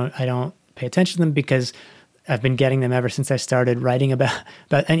 Like, I don't pay attention to them, because I've been getting them ever since I started writing about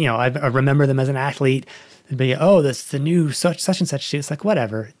and I remember them as an athlete. It'd be, oh, this is the new such and such shoe. It's like,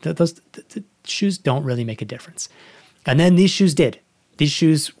 whatever. The shoes don't really make a difference. And then these shoes did. These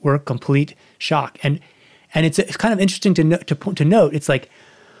shoes were a complete shock. And it's kind of interesting to note. It's like,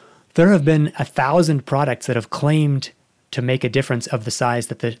 there have been 1,000 products that have claimed to make a difference of the size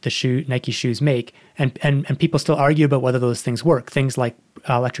that the Nike shoes make, and people still argue about whether those things work. Things like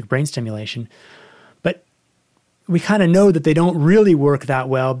electric brain stimulation, but we kind of know that they don't really work that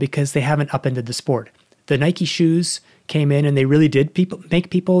well because they haven't upended the sport. The Nike shoes came in and they really did make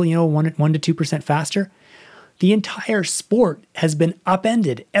people 1 to 2% faster. The entire sport has been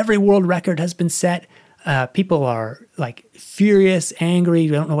upended. Every world record has been set. People are like furious, angry.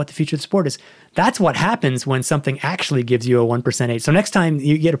 They don't know what the future of the sport is. That's what happens when something actually gives you a 1% edge. So next time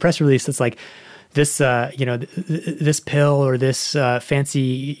you get a press release that's like this, this pill or this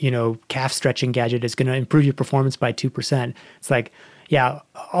fancy, calf stretching gadget is going to improve your performance by 2%. It's like, yeah,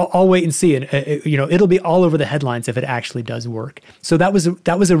 I'll wait and see. And it'll be all over the headlines if it actually does work. So that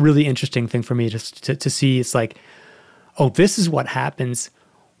was a really interesting thing for me to see. It's like, oh, this is what happens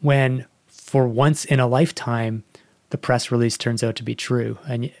when, for once in a lifetime, the press release turns out to be true.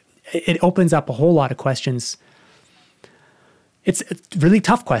 And it opens up a whole lot of questions. It's really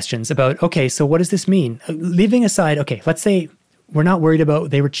tough questions about, okay, so what does this mean? Leaving aside, okay, let's say we're not worried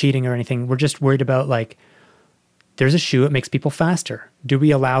about they were cheating or anything. We're just worried about, like, there's a shoe, it makes people faster. Do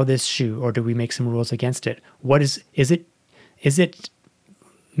we allow this shoe, or do we make some rules against it? What is it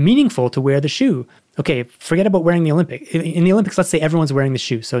meaningful to wear the shoe? Okay, forget about wearing the Olympics. In the Olympics, let's say everyone's wearing the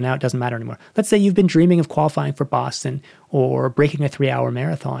shoe, so now it doesn't matter anymore. Let's say you've been dreaming of qualifying for Boston or breaking a 3-hour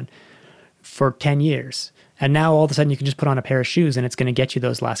marathon for 10 years, and now all of a sudden you can just put on a pair of shoes and it's going to get you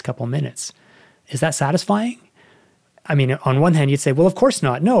those last couple minutes. Is that satisfying? I mean, on one hand, you'd say, well, of course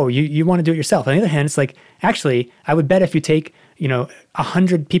not. No, you want to do it yourself. On the other hand, it's like, actually, I would bet if you take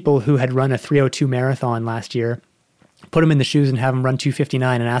 100 people who had run a 3:02 marathon last year, put them in the shoes and have them run 2:59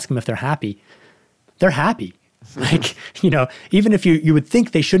 and ask them if they're happy, they're happy. Like, even if you would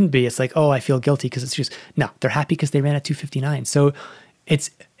think they shouldn't be, it's like, oh, I feel guilty because it's shoes. No, they're happy because they ran at 2:59. So it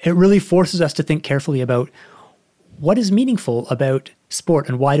really forces us to think carefully about what is meaningful about sport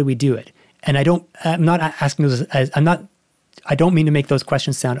and why do we do it? And I don't mean to make those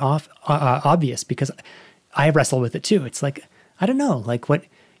questions sound obvious, because I wrestle with it too. It's like, I don't know, like what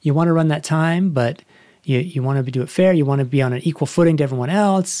you want to run that time, but you want to do it fair. You want to be on an equal footing to everyone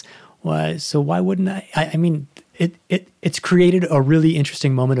else. So why wouldn't I? I mean, it's created a really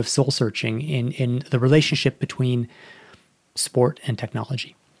interesting moment of soul searching in the relationship between sport and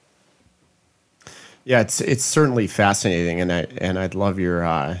technology. Yeah, it's certainly fascinating, and I'd love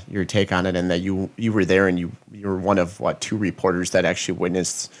your take on it, and that you were there, and you were one of 2 reporters that actually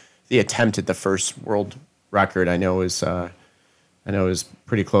witnessed the attempt at the first world record. I know is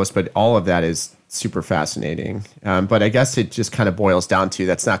pretty close, but all of that is super fascinating. But I guess it just kind of boils down to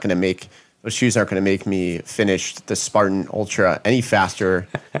those shoes aren't going to make me finish the Spartan Ultra any faster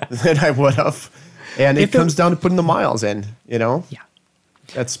than I would have, and it comes down to putting the miles in. Yeah,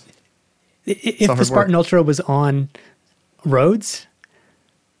 that's. If the Spartan Ultra was on roads,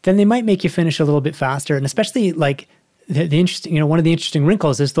 then they might make you finish a little bit faster. And especially like the interesting, one of the interesting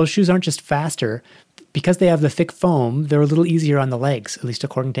wrinkles is those shoes aren't just faster because they have the thick foam. They're a little easier on the legs, at least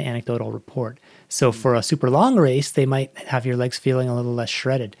according to anecdotal report. So for a super long race, they might have your legs feeling a little less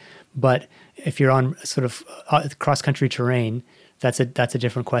shredded. But if you're on sort of cross country terrain, that's a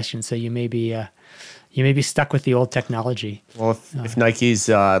different question. So you may be stuck with the old technology. Well, if Nike's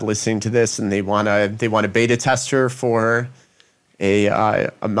listening to this and they want a beta tester for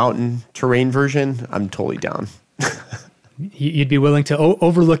a mountain terrain version, I'm totally down. You'd be willing to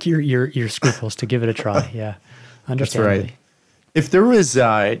overlook your scruples to give it a try. Yeah, understandably. That's right. If there was,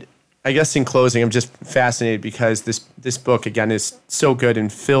 I guess in closing, I'm just fascinated because this book again is so good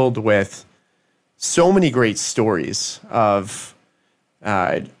and filled with so many great stories of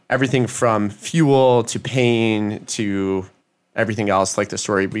everything from fuel to pain to everything else, like the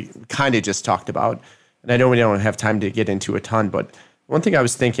story we kind of just talked about. And I know we don't have time to get into a ton, but one thing I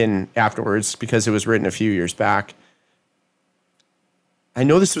was thinking afterwards, because it was written a few years back, I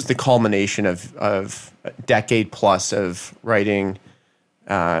know this was the culmination of a decade plus of writing,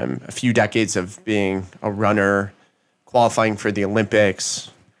 a few decades of being a runner, qualifying for the Olympics.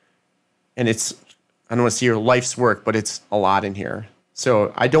 And I don't want to see your life's work, but it's a lot in here.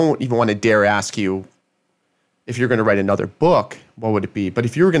 So I don't even want to dare ask you if you're going to write another book, what would it be? But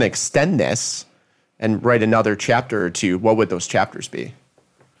if you were going to extend this and write another chapter or 2, what would those chapters be?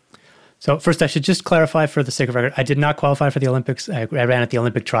 So first, I should just clarify for the sake of record, I did not qualify for the Olympics. I ran at the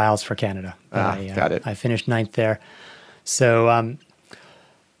Olympic trials for Canada. Got it. I finished 9th there. So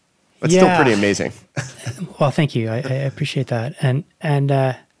that's still pretty amazing. Well, thank you. I appreciate that. And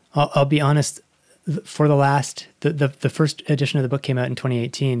I'll be honest. For the first edition of the book came out in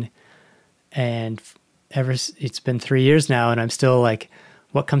 2018, and it's been 3 years now, and I'm still like,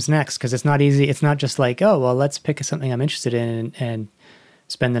 what comes next? Because it's not easy. It's not just like, oh, well, let's pick something I'm interested in and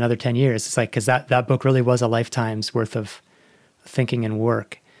spend another 10 years. It's like, because that book really was a lifetime's worth of thinking and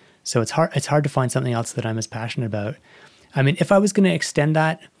work. So it's hard to find something else that I'm as passionate about. I mean, if I was going to extend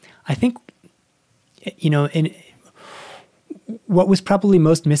that, I think, in what was probably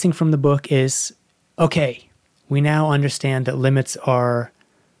most missing from the book is, okay, we now understand that limits are,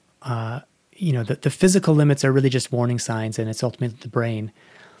 the physical limits are really just warning signs, and it's ultimately the brain.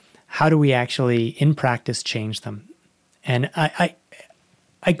 How do we actually, in practice, change them? And I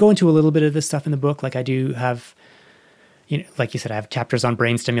go into a little bit of this stuff in the book. Like I do have, like you said, I have chapters on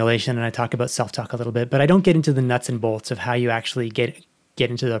brain stimulation, and I talk about self-talk a little bit, but I don't get into the nuts and bolts of how you actually get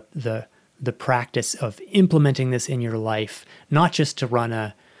into the practice of implementing this in your life, not just to run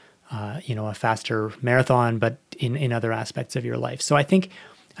a faster marathon, but in other aspects of your life. So I think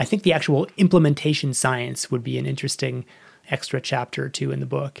the actual implementation science would be an interesting extra chapter or 2 in the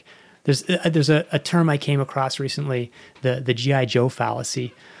book. There's a term I came across recently, the G.I. Joe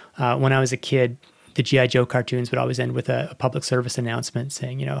fallacy. When I was a kid, the G.I. Joe cartoons would always end with a public service announcement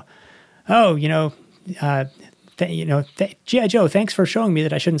saying, G.I. Joe, thanks for showing me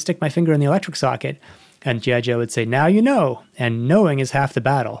that I shouldn't stick my finger in the electric socket. And G.I. Joe would say, now you know, and knowing is half the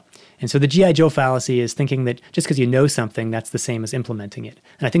battle. And so the G.I. Joe fallacy is thinking that just because you know something, that's the same as implementing it.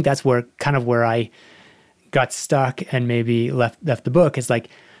 And I think that's where I got stuck and maybe left the book. Is like,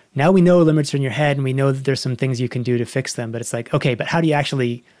 now we know limits are in your head and we know that there's some things you can do to fix them. But it's like, okay, but how do you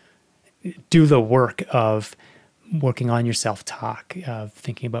actually do the work of working on your self-talk, of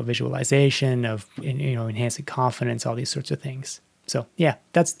thinking about visualization, of enhancing confidence, all these sorts of things. So yeah,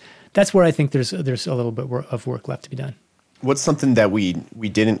 that's where I think there's a little bit of work left to be done. What's something that we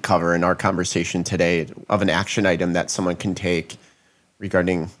didn't cover in our conversation today of an action item that someone can take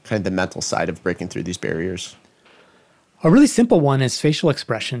regarding kind of the mental side of breaking through these barriers? A really simple one is facial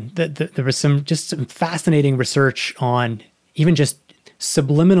expression. There was some fascinating research on even just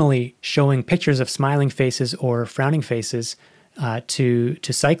subliminally showing pictures of smiling faces or frowning faces to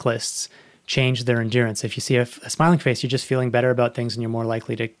cyclists change their endurance. If you see a smiling face, you're just feeling better about things and you're more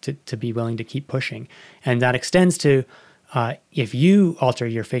likely to be willing to keep pushing. And that extends to if you alter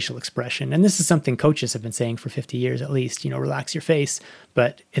your facial expression, and this is something coaches have been saying for 50 years at least, relax your face.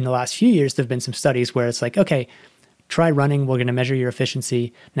 But in the last few years, there've been some studies where it's like, okay, try running. We're going to measure your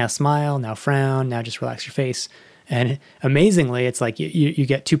efficiency. Now smile, now frown, now just relax your face. And amazingly, it's like you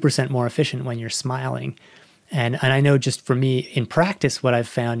get 2% more efficient when you're smiling. And I know just for me in practice, what I've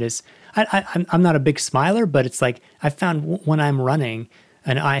found is I'm not a big smiler, but it's like I've found when I'm running,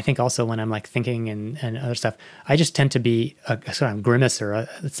 and I think also when I'm like thinking and other stuff, I just tend to be a sort of grimacer.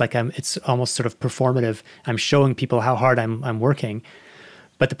 It's like it's almost sort of performative. I'm showing people how hard I'm working.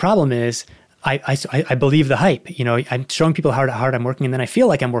 But the problem is I believe the hype. I'm showing people how hard I'm working, and then I feel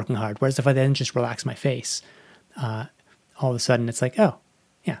like I'm working hard. Whereas if I then just relax my face, all of a sudden it's like, oh,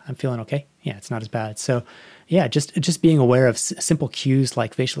 yeah, I'm feeling okay. Yeah, it's not as bad. So yeah, just being aware of simple cues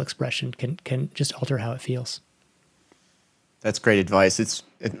like facial expression can just alter how it feels. That's great advice.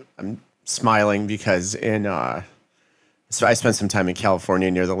 I'm smiling because so I spent some time in California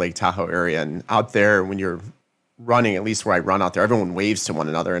near the Lake Tahoe area, and out there when you're running, at least where I run out there, everyone waves to one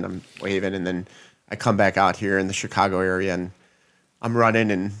another, and I'm waving, and then I come back out here in the Chicago area, and I'm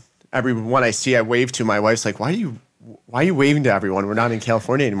running, and everyone I see, I wave to. My wife's like, "Why are you waving to everyone? We're not in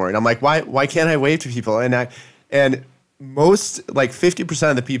California anymore." And I'm like, "Why can't I wave to people?" And most, like 50%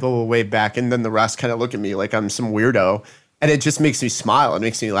 of the people will wave back, and then the rest kind of look at me like I'm some weirdo. And it just makes me smile. It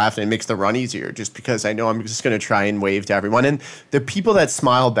makes me laugh, and it makes the run easier just because I know I'm just going to try and wave to everyone. And the people that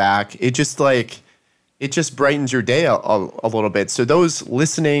smile back, it just brightens your day a little bit. So those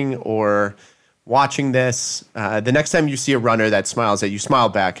listening or watching this, the next time you see a runner that smiles, that you smile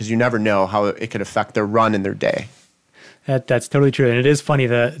back, because you never know how it could affect their run and their day. That's totally true. And it is funny,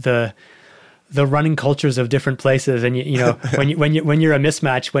 the running cultures of different places, and when you're a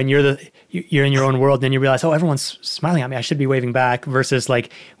mismatch, when you're in your own world, then you realize, oh, everyone's smiling at me, I should be waving back. Versus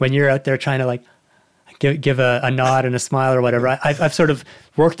like when you're out there trying to like give a nod and a smile or whatever. I've sort of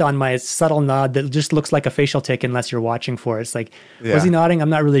worked on my subtle nod that just looks like a facial tick unless you're watching for it. It's like, was he nodding? I'm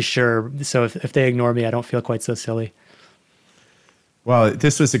not really sure. So if they ignore me, I don't feel quite so silly. Well,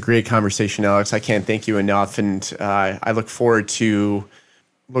 this was a great conversation, Alex. I can't thank you enough, and I look forward to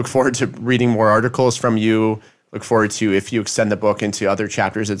reading more articles from you. Look forward to if you extend the book into other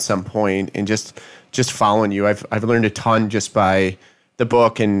chapters at some point, and just following you. I've learned a ton just by the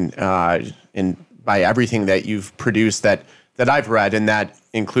book and by everything that you've produced that I've read, and that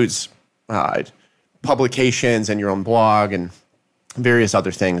includes publications and your own blog and various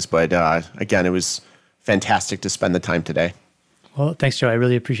other things. But again, it was fantastic to spend the time today. Well, thanks, Joe. I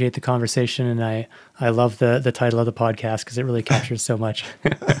really appreciate the conversation, and I love the title of the podcast because it really captures so much.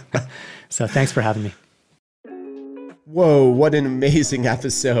 So thanks for having me. Whoa, what an amazing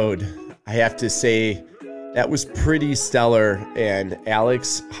episode. I have to say, that was pretty stellar, and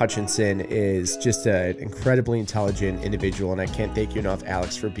Alex Hutchinson is just an incredibly intelligent individual, and I can't thank you enough,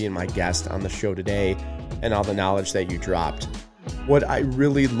 Alex, for being my guest on the show today and all the knowledge that you dropped. What I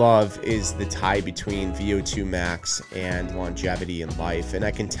really love is the tie between VO2 max and longevity in life. And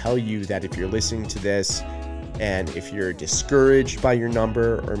I can tell you that if you're listening to this and if you're discouraged by your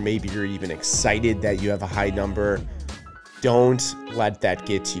number, or maybe you're even excited that you have a high number, don't let that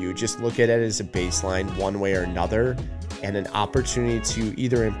get to you. Just look at it as a baseline one way or another, and an opportunity to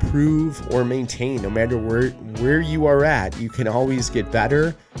either improve or maintain. No matter where you are at, you can always get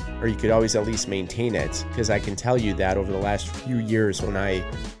better, or you could always at least maintain it. Because I can tell you that over the last few years, when I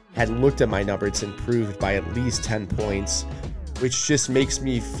had looked at my number, it's improved by at least 10 points, which just makes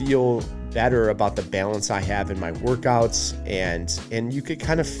me feel better about the balance I have in my workouts. And you could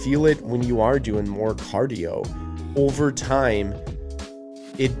kind of feel it when you are doing more cardio. Over time,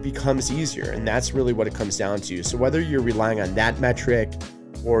 it becomes easier, and that's really what it comes down to. So whether you're relying on that metric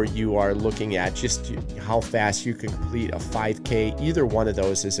or you are looking at just how fast you can complete a 5K, either one of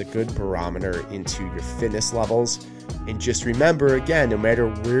those is a good barometer into your fitness levels. And just remember, again, no matter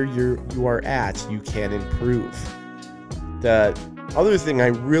where you are at, you can improve. The other thing I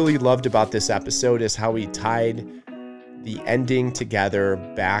really loved about this episode is how we tied the ending together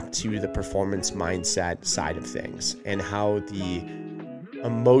back to the performance mindset side of things, and how the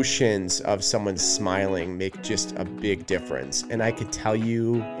emotions of someone smiling make just a big difference. And I could tell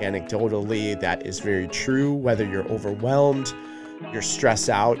you anecdotally that is very true. Whether you're overwhelmed, you're stressed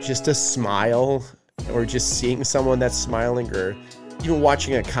out, just a smile, or just seeing someone that's smiling, or even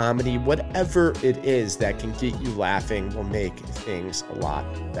watching a comedy, whatever it is that can get you laughing will make things a lot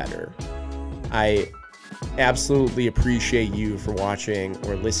better. I absolutely appreciate you for watching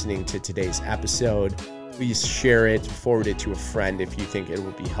or listening to today's episode. Please share it, forward it to a friend if you think it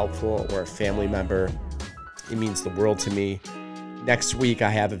will be helpful, or a family member. It means the world to me. Next week, I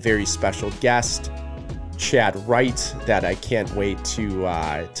have a very special guest, Chad Wright, that I can't wait to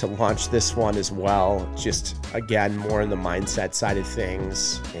launch this one as well. Just, again, more in the mindset side of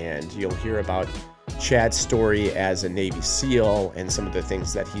things, and you'll hear about Chad's story as a Navy SEAL and some of the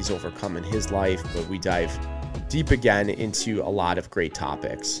things that he's overcome in his life, but we dive deep again into a lot of great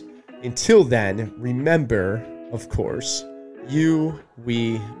topics. Until then, remember, of course, you,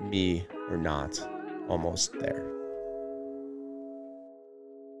 we, me, are not almost there.